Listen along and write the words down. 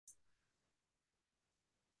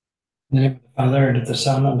In the name of the Father, and of the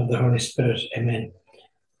Son, and of the Holy Spirit. Amen.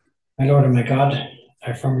 My Lord and my God,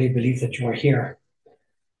 I firmly believe that you are here,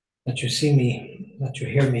 that you see me, that you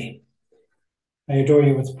hear me. I adore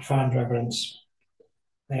you with profound reverence.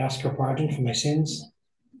 I ask your pardon for my sins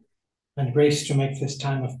and grace to make this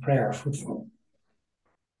time of prayer fruitful.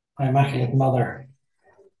 My Immaculate Mother,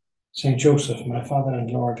 Saint Joseph, my Father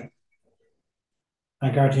and Lord,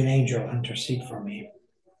 my guardian angel, intercede for me.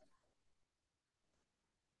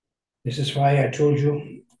 This is why I told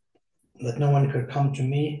you that no one could come to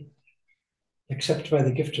me except by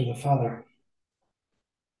the gift of the Father.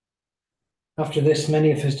 After this, many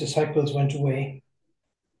of his disciples went away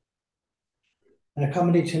and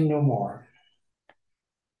accompanied him no more.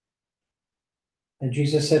 And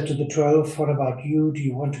Jesus said to the 12, "What about you? Do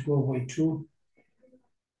you want to go away too?"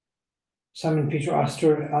 Simon Peter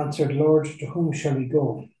answered, "Lord, to whom shall we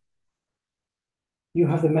go? You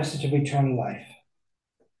have the message of eternal life.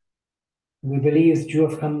 We believe that you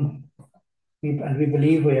have come, and we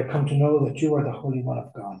believe we have come to know that you are the Holy One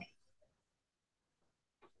of God."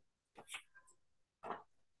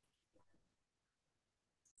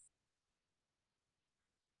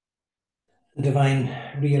 The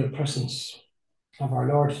divine, real presence of our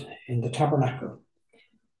Lord in the tabernacle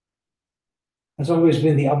has always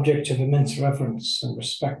been the object of immense reverence and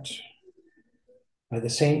respect by the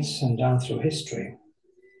saints and down through history.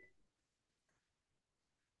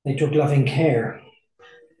 They took loving care,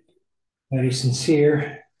 very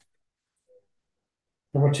sincere,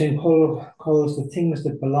 for what St. Paul calls the things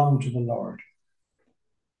that belong to the Lord.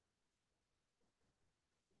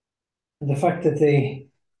 And the fact that they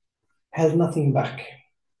held nothing back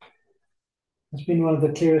has been one of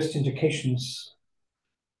the clearest indications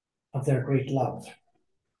of their great love.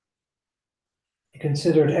 They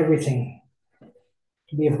considered everything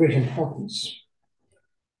to be of great importance,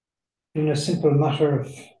 in a simple matter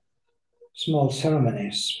of small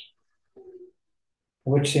ceremonies,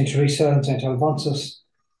 for which St. Teresa and St. Alphonsus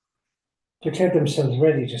declared themselves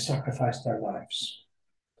ready to sacrifice their lives.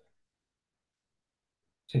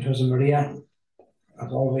 St. Josemaria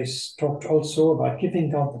has always talked also about giving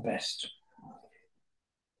God the best.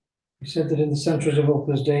 He said that in the centuries of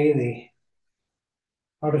Opus Dei, the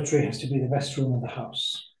oratory has to be the best room in the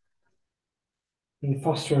house. He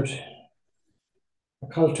fostered a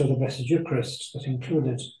cult of the Blessed Eucharist that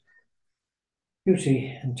included beauty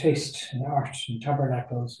and taste in art, in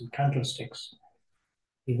tabernacles and candlesticks,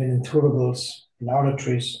 even in thuribles, in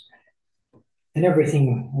oratories, in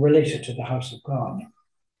everything related to the house of God.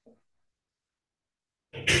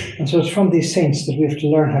 And so it's from these saints that we have to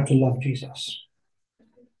learn how to love Jesus,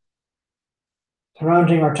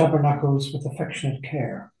 surrounding our tabernacles with affectionate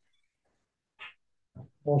care,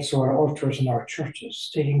 also our altars and our churches,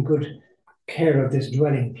 taking good care of this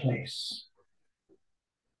dwelling place.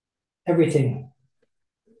 Everything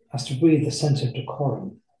has to breathe a sense of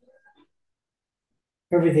decorum.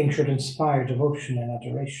 Everything should inspire devotion and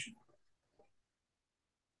adoration,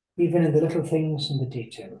 even in the little things and the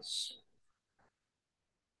details.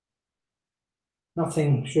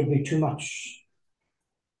 Nothing should be too much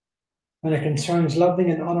when it concerns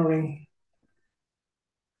loving and honoring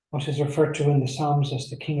what is referred to in the Psalms as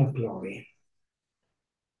the King of Glory.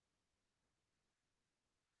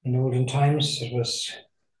 In olden times, it was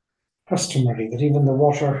customary that even the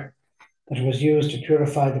water that was used to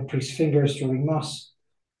purify the priest's fingers during Mass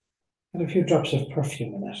had a few drops of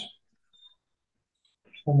perfume in it.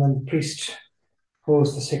 And when the priest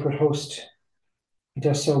holds the sacred host, he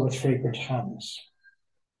does so with fragrant hands.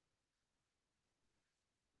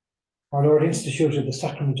 Our Lord instituted the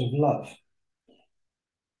sacrament of love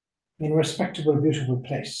in a respectable, beautiful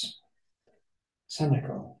place,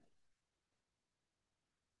 cenacle.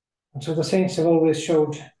 And so the saints have always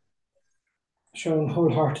shown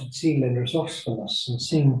wholehearted zeal and resourcefulness in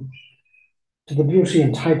seeing to the beauty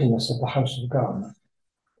and tidiness of the house of God.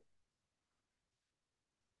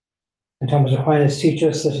 And Thomas Aquinas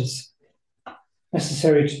teaches us that it's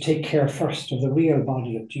necessary to take care first of the real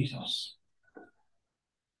body of Jesus,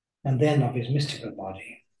 and then of his mystical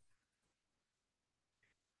body.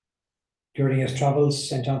 During his travels,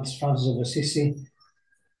 St. Francis of Assisi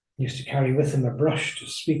used to carry with him a brush to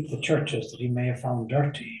sweep the churches that he may have found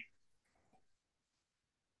dirty.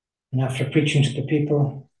 And after preaching to the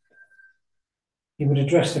people, he would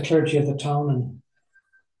address the clergy of the town and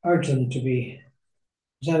urge them to be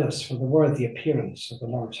zealous for the worthy appearance of the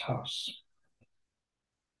Lord's house.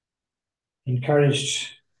 He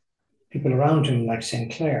encouraged people around him, like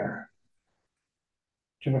St. Clare,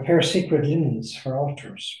 to prepare sacred linens for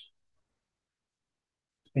altars.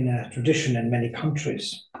 It's been a tradition in many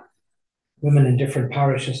countries. Women in different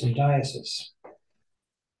parishes and dioceses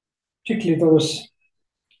particularly those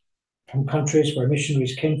from countries where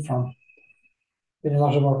missionaries came from. Been a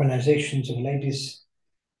lot of organizations of ladies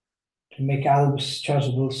to make albs,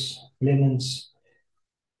 chasubles, linens,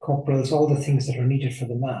 corporals, all the things that are needed for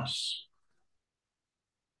the Mass.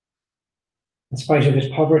 In spite of his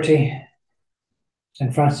poverty,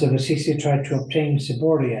 St. Francis of Assisi tried to obtain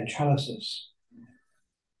ciboria and chalices,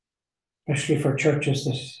 especially for churches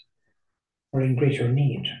that were in greater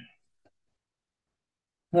need.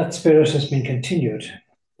 That spirit has been continued in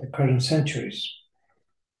the current centuries,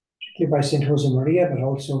 particularly by St. Josemaria, but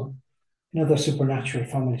also in other supernatural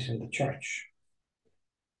families in the Church.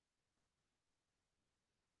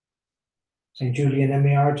 St. Julian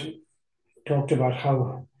Emeard talked about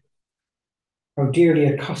how dearly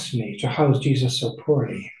it cost me to house Jesus so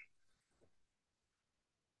poorly.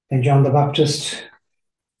 St. John the Baptist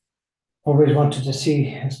always wanted to see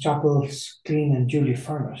his chapels clean and duly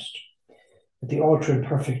furnished, with the altar in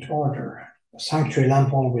perfect order, the sanctuary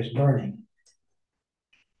lamp always burning.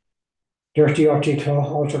 Dirty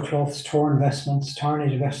altar cloths, torn vestments,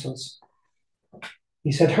 tarnished vessels.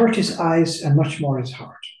 He said, hurt his eyes and much more his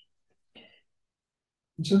heart.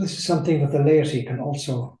 And so this is something that the laity can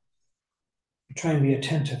also try and be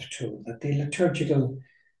attentive to, that the liturgical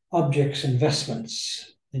objects,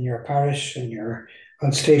 investments in your parish, in your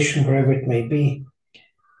station, wherever it may be,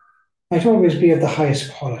 might always be of the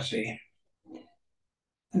highest quality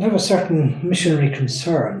and have a certain missionary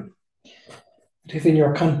concern. That if in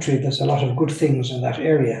your country there's a lot of good things in that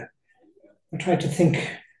area, we try to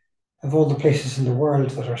think of all the places in the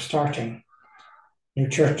world that are starting new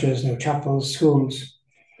churches, new chapels, schools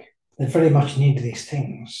that very much need these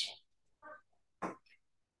things.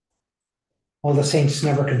 All the saints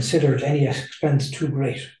never considered any expense too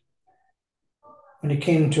great when it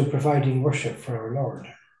came to providing worship for our Lord.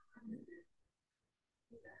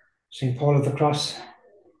 St. Paul of the Cross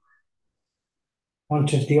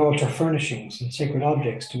wanted the altar furnishings and sacred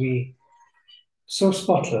objects to be so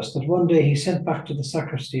spotless that one day he sent back to the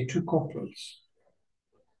sacristy 2 corporals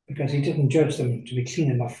because he didn't judge them to be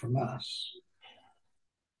clean enough for Mass.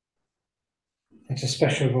 It's a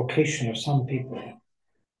special vocation of some people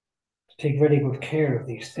to take very good care of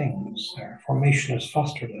these things. Their formation has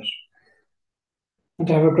fostered it. And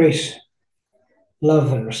to have a great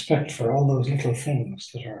love and respect for all those little things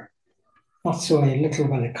that are not so little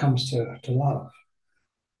when it comes to love.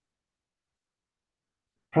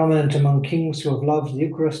 Prominent among kings who have loved the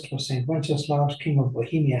Eucharist was St. Wenceslaus, King of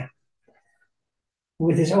Bohemia, who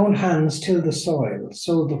with his own hands tilled the soil,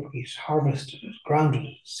 sowed the wheat, harvested it, grounded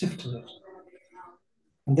it, sifted it,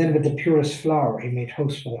 and then with the purest flour he made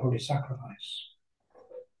host for the Holy Sacrifice.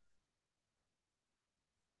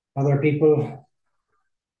 Other people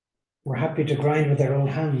were happy to grind with their own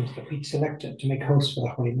hands the wheat selected to make host for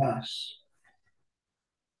the Holy Mass.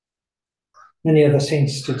 Many other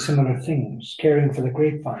saints did similar things, caring for the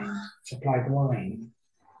grapevines, supplied wine.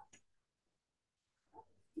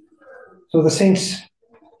 So the saints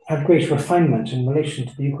had great refinement in relation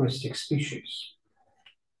to the Eucharistic species.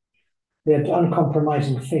 They had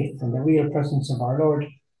uncompromising faith in the real presence of our Lord,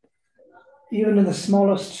 even in the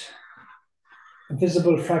smallest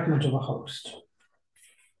visible fragment of a host.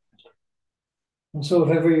 And so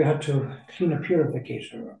if ever you had to clean a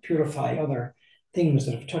purificator or purify other things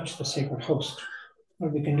that have touched the sacred host,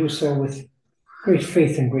 well, we can do so with great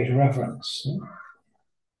faith and great reverence.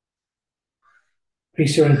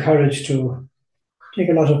 Priests are encouraged to take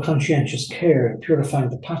a lot of conscientious care in purifying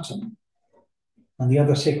the paten and the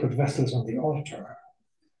other sacred vessels on the altar.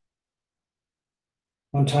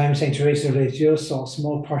 One time, St. Teresa of Lisieux saw a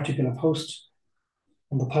small particle of host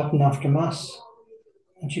on the paten after Mass,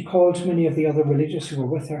 and she called many of the other religious who were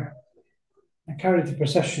with her and carried the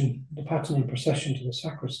paten in procession to the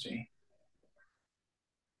sacristy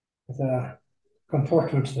with a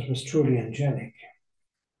comportment that was truly angelic.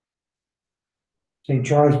 St.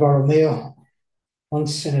 Charles Borromeo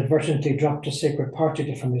once inadvertently dropped a sacred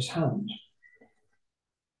particle from his hand,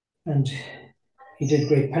 and he did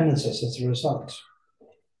great penances as a result.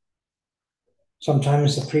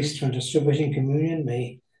 Sometimes the priest, when distributing communion,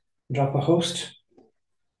 may drop a host.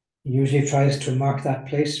 He usually tries to mark that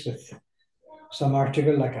place with some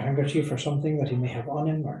article like a handkerchief or something that he may have on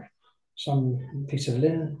him, or some piece of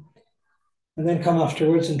linen, and then come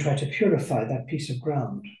afterwards and try to purify that piece of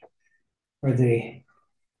ground where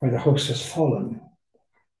the host has fallen,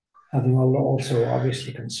 having also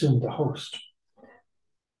obviously consumed the host.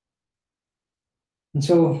 And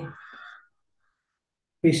so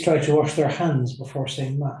priests try to wash their hands before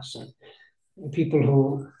saying Mass. And people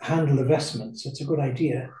who handle the vestments, it's a good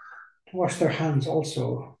idea to wash their hands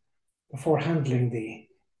also before handling the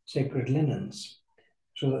sacred linens,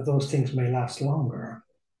 so that those things may last longer.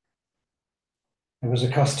 There was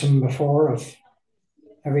a custom before of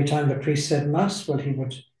every time the priest said Mass, well, he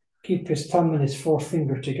would keep his thumb and his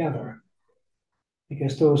forefinger together,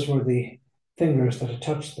 because those were the fingers that had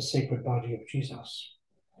touched the sacred body of Jesus.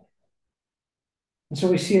 And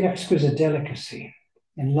so we see an exquisite delicacy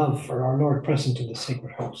in love for our Lord present in the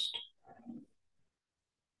sacred host,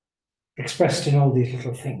 expressed in all these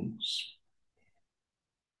little things.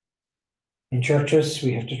 In churches,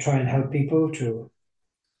 we have to try and help people to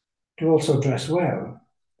also dress well.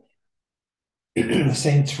 The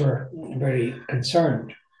saints were very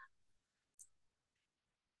concerned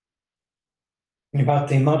about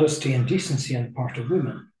the modesty and decency on the part of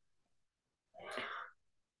women.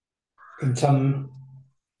 In some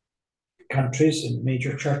countries, in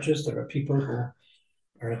major churches, there are people who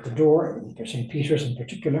are at the door, for St. Peter's in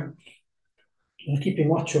particular, and keeping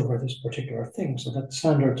watch over this particular thing so that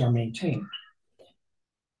standards are maintained.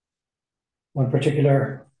 One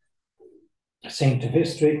particular saint of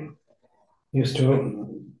history used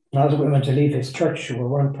to allow women to leave his church who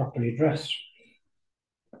weren't properly dressed.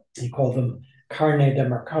 He called them carne de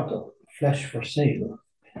mercado, flesh for sale.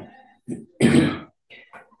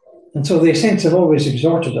 And so the saints have always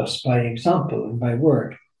exhorted us by example and by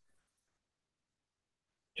word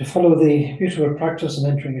to follow the beautiful practice of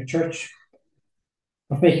entering a church,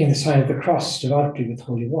 of making the sign of the cross devoutly with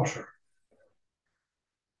holy water,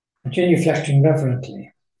 and genuflecting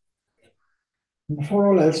reverently, and before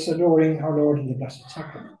all else adoring our Lord in the Blessed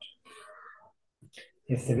Sacrament.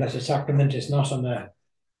 If the Blessed Sacrament is not on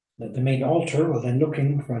the main altar, well then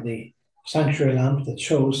looking for the sanctuary lamp that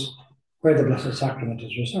shows where the Blessed Sacrament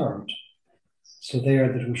is reserved. So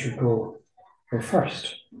there that we should go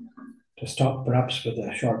first, to stop perhaps with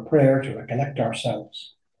a short prayer to recollect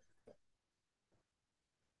ourselves.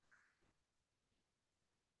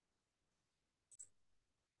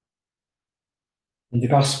 In the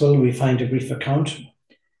Gospel, we find a brief account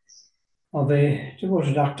of a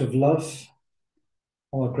devoted act of love,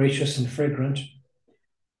 all gracious and fragrant,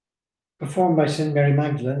 performed by St. Mary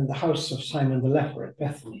Magdalene in the house of Simon the leper at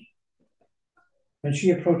Bethany. When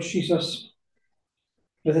she approached Jesus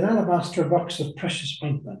with an alabaster box of precious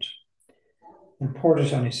ointment and poured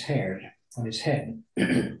it on his head,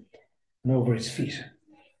 and over his feet.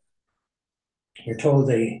 We're told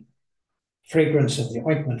the fragrance of the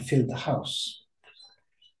ointment filled the house,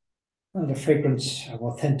 and the fragrance of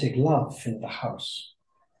authentic love filled the house.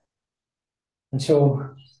 And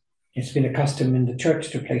so it's been a custom in the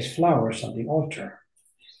church to place flowers on the altar.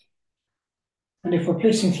 And if we're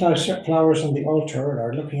placing flowers on the altar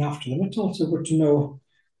or looking after them, it's also good to know,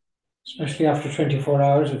 especially after 24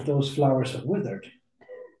 hours, if those flowers have withered.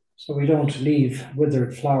 So we don't leave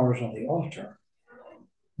withered flowers on the altar.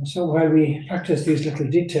 And so while we practice these little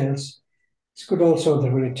details, it's good also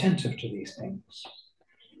that we're attentive to these things.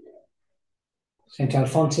 St.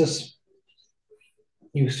 Alphonsus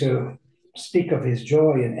used to speak of his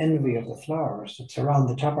joy and envy of the flowers that surround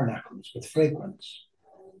the tabernacles with fragrance,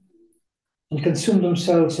 and consume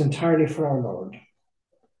themselves entirely for our Lord.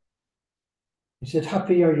 He said,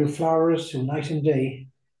 "Happy are you flowers who night and day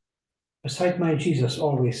beside my Jesus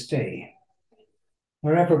always stay,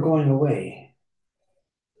 wherever going away,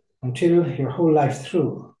 until your whole life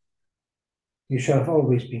through you shall have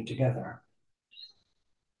always been together."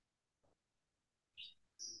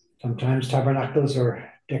 Sometimes tabernacles are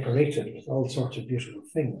decorated with all sorts of beautiful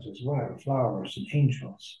things as well, flowers and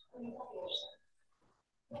angels.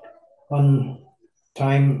 One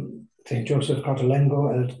time, St. Joseph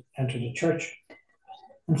Cotolengo entered a church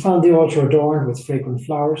and found the altar adorned with fragrant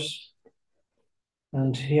flowers.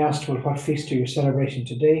 And he asked, "Well, what feast are you celebrating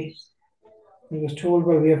today?" He was told,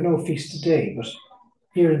 "Well, we have no feast today, but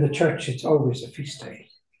here in the church it's always a feast day."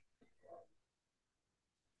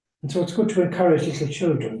 And so it's good to encourage little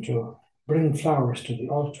children to bring flowers to the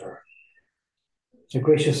altar. It's a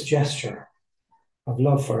gracious gesture of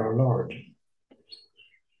love for our Lord.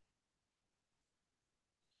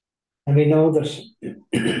 And we know that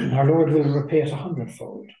our Lord will repay it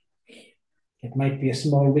 100-fold. It might be a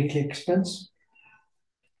small weekly expense,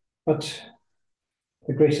 but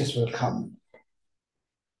the graces will come.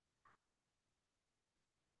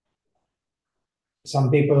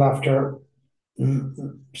 Some people, after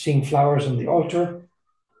seeing flowers on the altar,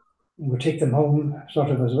 would take them home sort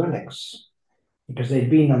of as relics, because they'd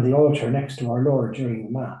been on the altar next to our Lord during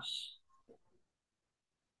the Mass.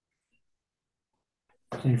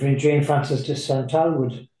 St. Jane Frances de Santal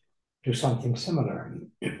would do something similar.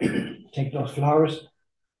 Take those flowers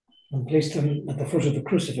and place them at the foot of the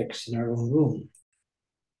crucifix in her own room.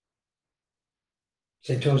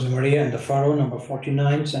 St. Josemaria in the Furrow, number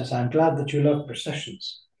 49, says, I'm glad that you love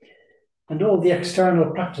processions and all the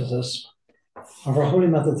external practices of our Holy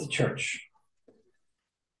Mother the Church,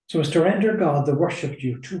 so as to render God the worship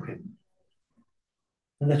due to him,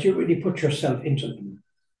 and that you really put yourself into them.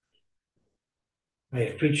 I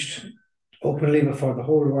have preached openly before the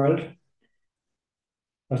whole world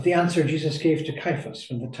was the answer Jesus gave to Caiaphas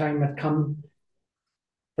when the time had come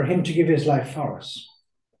for him to give his life for us.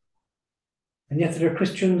 And yet there are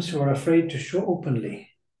Christians who are afraid to show openly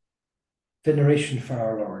veneration for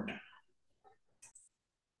our Lord.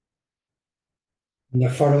 In the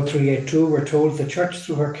Furrow 382, we're told the Church,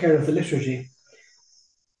 through her care of the liturgy,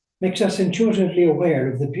 makes us intuitively aware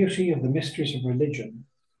of the beauty of the mysteries of religion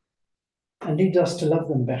and leads us to love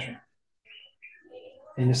them better.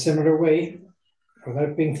 In a similar way,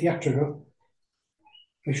 without being theatrical,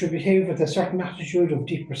 we should behave with a certain attitude of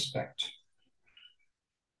deep respect.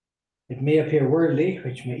 It may appear worldly,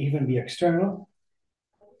 which may even be external,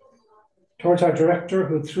 towards our director,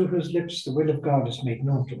 who through whose lips the will of God is made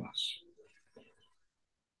known to us.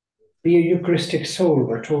 Be a Eucharistic soul,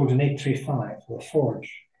 we're told in 835, or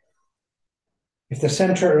forge. If the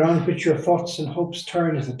centre around which your thoughts and hopes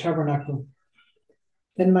turn is the tabernacle,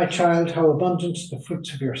 then, my child, how abundant the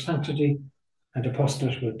fruits of your sanctity and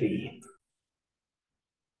apostolate will be.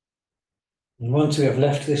 And once we have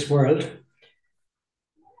left this world,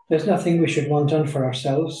 there's nothing we should want done for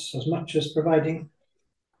ourselves as much as providing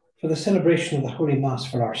for the celebration of the Holy Mass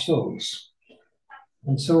for our souls.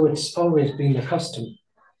 And so it's always been the custom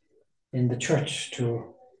in the Church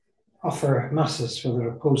to offer masses for the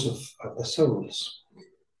repose of the souls,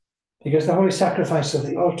 because the holy sacrifice of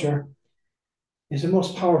the altar is the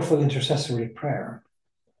most powerful intercessory prayer.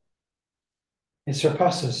 It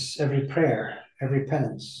surpasses every prayer, every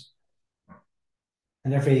penance,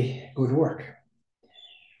 and every good work.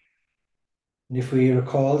 And if we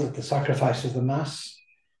recall that the sacrifice of the Mass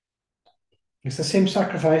is the same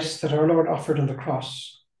sacrifice that our Lord offered on the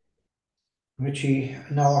cross, which he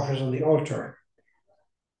now offers on the altar,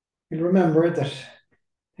 we'll remember that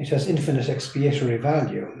it has infinite expiatory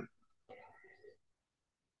value.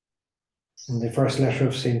 In the first letter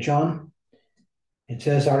of St. John, it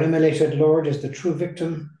says, our immolated Lord is the true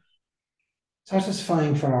victim,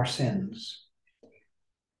 satisfying for our sins.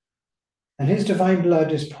 And his divine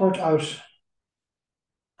blood is poured out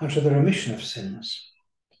unto the remission of sins.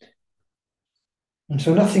 And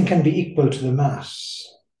so nothing can be equal to the Mass.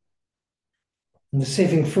 And the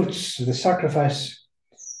saving fruits of the sacrifice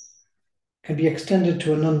can be extended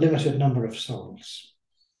to an unlimited number of souls.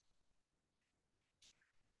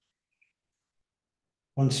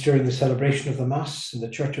 Once during the celebration of the Mass in the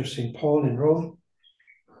Church of St. Paul in Rome,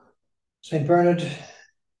 St. Bernard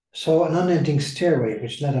saw an unending stairway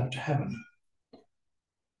which led up to heaven.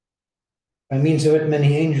 By means of it,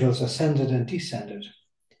 many angels ascended and descended,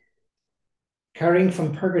 carrying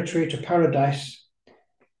from purgatory to paradise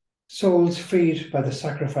souls freed by the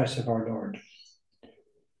sacrifice of our Lord.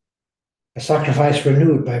 A sacrifice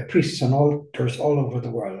renewed by priests on altars all over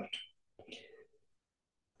the world.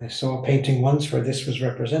 I saw a painting once where this was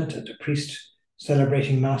represented, a priest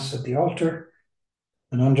celebrating Mass at the altar,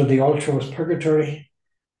 and under the altar was purgatory,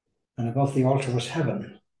 and above the altar was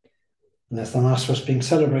heaven. And as the Mass was being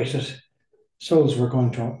celebrated, souls were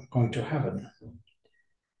going to heaven.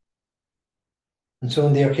 And so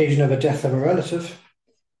on the occasion of a death of a relative,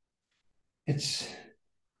 it's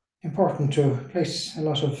important to place a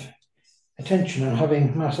lot of attention on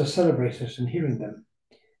having Masses celebrated and hearing them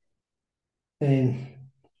in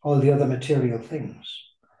all the other material things,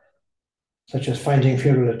 such as finding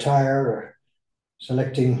funeral attire or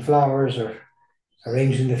selecting flowers or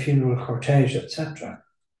arranging the funeral cortege, etc.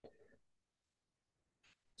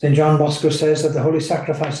 St. John Bosco says that the holy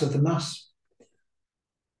sacrifice of the Mass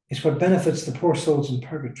is what benefits the poor souls in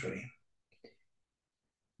purgatory.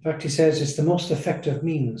 In fact, he says it's the most effective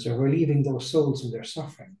means of relieving those souls in their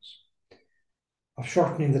sufferings, of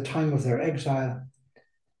shortening the time of their exile,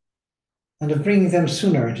 and of bringing them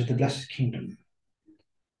sooner into the blessed kingdom.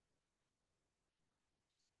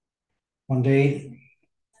 One day,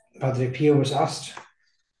 Padre Pio was asked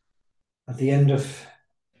at the end of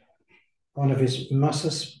one of his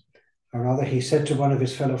masses, or rather he said to one of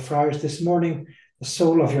his fellow friars, this morning the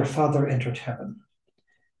soul of your father entered heaven.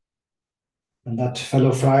 And that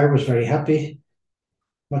fellow friar was very happy,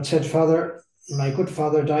 but said, Father, my good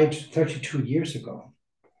father died 32 years ago.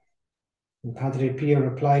 And Padre Pio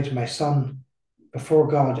replied, my son, before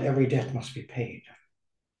God, every debt must be paid.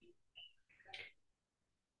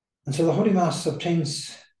 And so the Holy Mass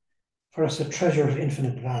obtains for us a treasure of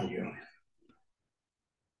infinite value,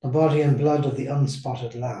 the body and blood of the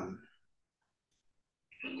unspotted Lamb.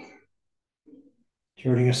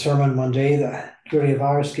 During a sermon one day, the curate of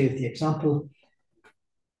ours gave the example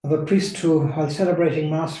of a priest who, while celebrating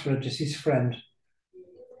Mass for a deceased friend,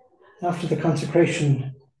 after the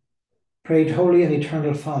consecration, prayed, "Holy and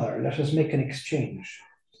eternal Father, let us make an exchange.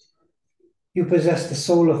 You possess the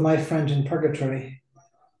soul of my friend in purgatory.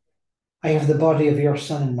 I have the body of your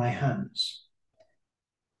Son in my hands.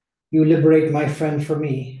 You liberate my friend for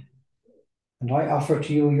me, and I offer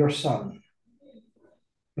to you your Son,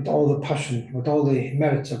 with all the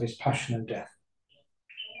merits of his passion and death."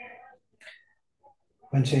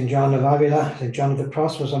 When St. John of Avila, St. John of the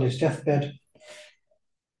Cross, was on his deathbed,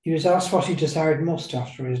 he was asked what he desired most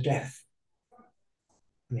after his death.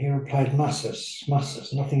 And he replied, masses,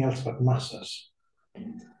 nothing else but masses.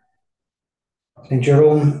 St.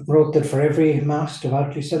 Jerome wrote that for every Mass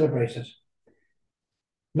devoutly celebrated,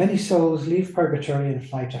 many souls leave purgatory and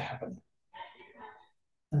fly to heaven.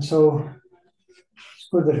 And so it's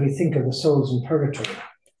good that we think of the souls in purgatory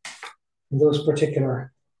in those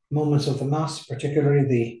particular moments of the Mass, particularly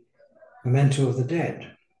the memento of the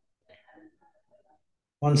dead.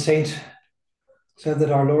 One saint said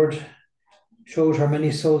that our Lord showed her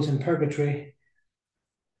many souls in purgatory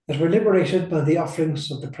that were liberated by the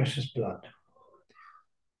offerings of the precious blood.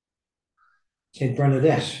 Saint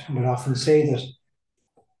Bernadette would often say that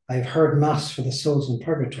I have heard Mass for the souls in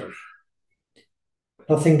purgatory.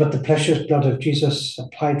 Nothing but the precious blood of Jesus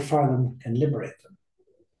applied for them can liberate them.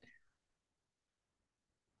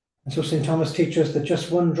 And so St. Thomas teaches that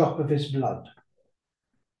just one drop of his blood,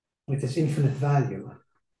 with its infinite value,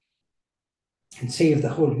 can save the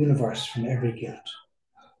whole universe from every guilt.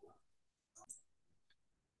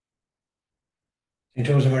 St.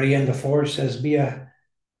 Josemaria in the Forge says, be a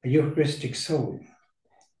Eucharistic soul.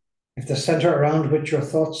 If the centre around which your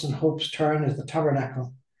thoughts and hopes turn is the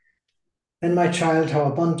tabernacle, then, my child, how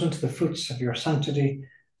abundant the fruits of your sanctity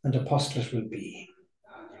and apostolate will be.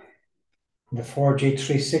 In the Forge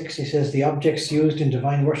 836, he says, the objects used in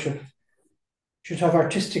divine worship should have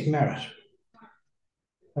artistic merit,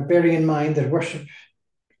 but bearing in mind that worship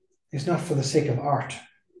is not for the sake of art.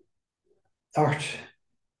 Art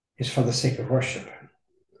is for the sake of worship.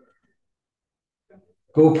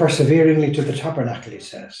 Go perseveringly to the tabernacle, he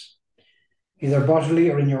says, either bodily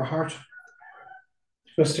or in your heart,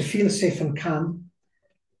 so as to feel safe and calm,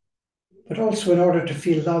 but also in order to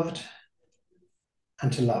feel loved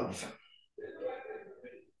and to love.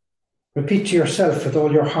 Repeat to yourself with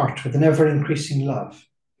all your heart, with an ever-increasing love,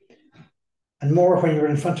 and more when you're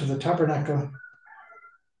in front of the tabernacle,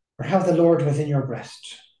 or have the Lord within your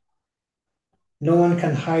breast. No one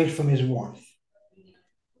can hide from his warmth.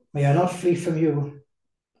 May I not flee from you.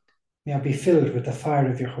 May I be filled with the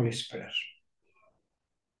fire of your Holy Spirit.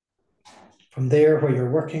 From there, where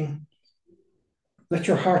you're working, let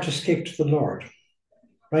your heart escape to the Lord,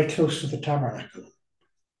 right close to the tabernacle,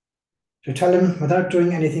 to tell him, without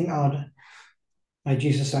doing anything odd, my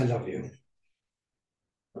Jesus, I love you.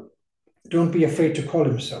 Don't be afraid to call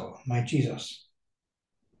him so, my Jesus,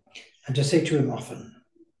 and to say to him often.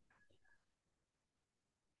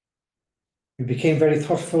 You became very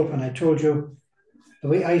thoughtful when I told you, the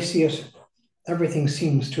way I see it, everything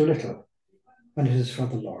seems too little when it is for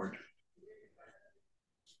the Lord.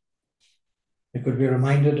 We could be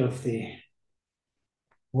reminded of the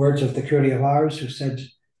words of the curate of ours who said,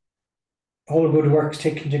 all good works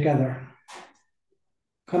taken together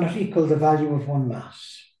cannot equal the value of one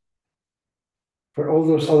Mass. For all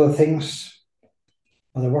those other things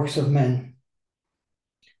are the works of men,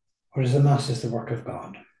 whereas the Mass is the work of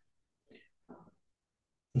God.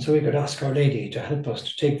 And so we could ask Our Lady to help us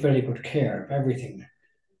to take very good care of everything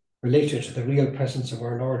related to the real presence of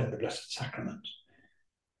our Lord in the Blessed Sacrament,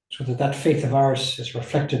 so that that faith of ours is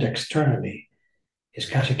reflected externally, is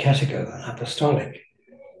catechetical and apostolic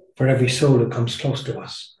for every soul who comes close to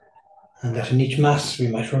us, and that in each Mass we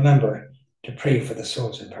might remember to pray for the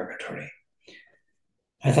souls in purgatory.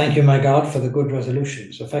 I thank you, my God, for the good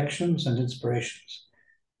resolutions, affections, and inspirations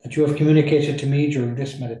that you have communicated to me during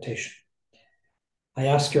this meditation. I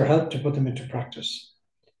ask your help to put them into practice.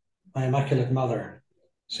 My Immaculate Mother,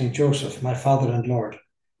 Saint Joseph, my Father and Lord,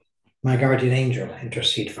 my guardian angel,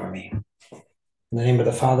 intercede for me. In the name of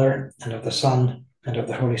the Father, and of the Son, and of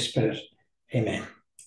the Holy Spirit. Amen.